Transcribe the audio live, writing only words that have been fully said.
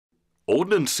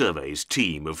Ordnance Survey's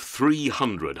team of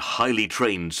 300 highly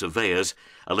trained surveyors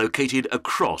are located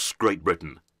across Great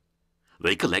Britain.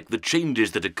 They collect the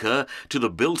changes that occur to the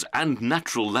built and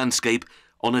natural landscape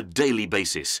on a daily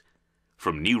basis,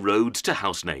 from new roads to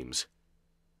house names.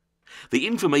 The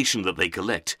information that they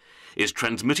collect is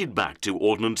transmitted back to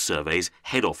Ordnance Survey's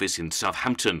head office in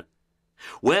Southampton,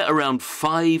 where around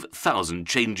 5,000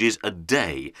 changes a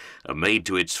day are made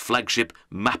to its flagship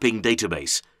mapping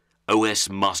database, OS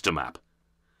Mastermap,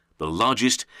 the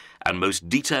largest and most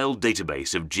detailed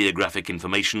database of geographic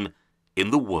information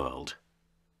in the world.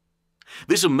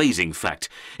 This amazing fact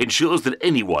ensures that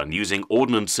anyone using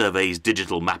Ordnance Survey's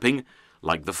digital mapping,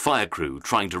 like the fire crew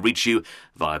trying to reach you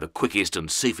via the quickest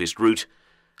and safest route,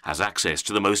 has access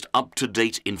to the most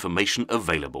up-to-date information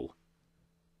available.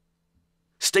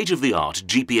 State-of-the-art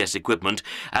GPS equipment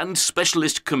and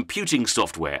specialist computing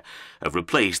software have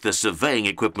replaced the surveying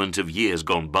equipment of years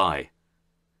gone by.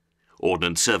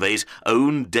 Ordnance Survey's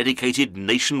own dedicated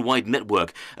nationwide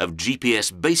network of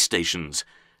GPS base stations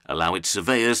allow its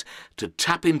surveyors to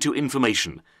tap into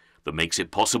information that makes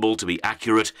it possible to be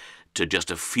accurate to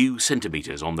just a few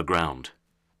centimetres on the ground.